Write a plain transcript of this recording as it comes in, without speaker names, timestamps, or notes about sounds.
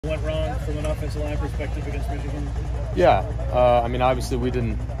Went wrong from an offensive line perspective against Michigan? Yeah, I mean, obviously we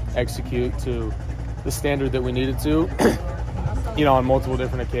didn't execute to the standard that we needed to, on multiple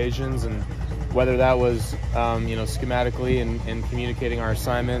different occasions, and whether that was, schematically and communicating our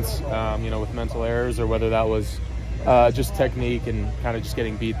assignments, with mental errors, or whether that was just technique and kind of just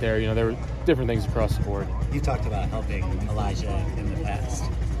getting beat there. There were different things across the board. You talked about helping Elijah in the past.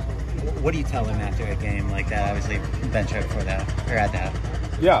 What do you tell him after a game like that? Obviously, bench out for that, or at that.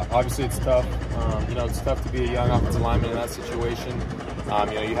 Yeah, obviously it's tough. It's tough to be a young offensive lineman in that situation.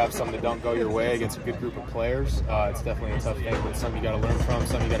 You have some that don't go your way against a good group of players. It's definitely a tough thing, but something you got to learn from,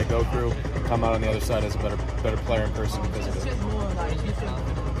 something you got to go through, come out on the other side as a better player in person because of it.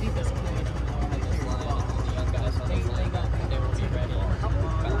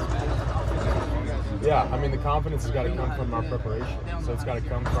 Yeah, I mean, the confidence has got to come from our preparation. So it's got to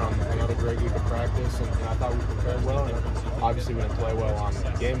come from another great week of practice, and I thought we prepared well. And obviously, we didn't play well on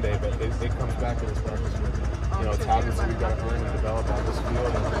game day, but it comes back to this practice with, it's habits that we've got to learn and develop on this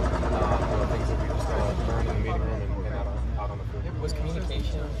field, and things that we just got to learn in the meeting room and out on the field. Was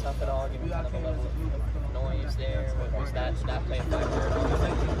communication tough at all, given kind of the level of noise there? Did that play a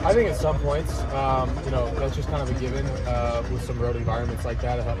factor? I think at some points, that's just kind of a given with some road environments like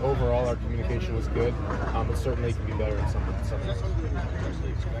that. I thought overall our communication was good, but certainly it can be better in some ways. Let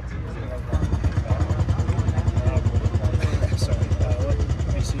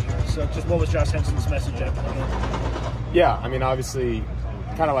me see here. So just what was Josh Henson's message after the game? Yeah, I mean, obviously,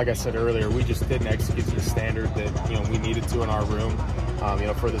 kind of like I said earlier, we just didn't execute to the standard that we needed to in our room,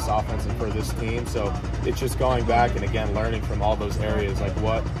 for this offense and for this team. So it's just going back and again learning from all those areas, like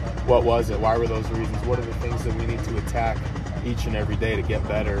what was it, why were those reasons, what are the things that we need to attack each and every day to get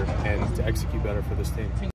better and to execute better for this team.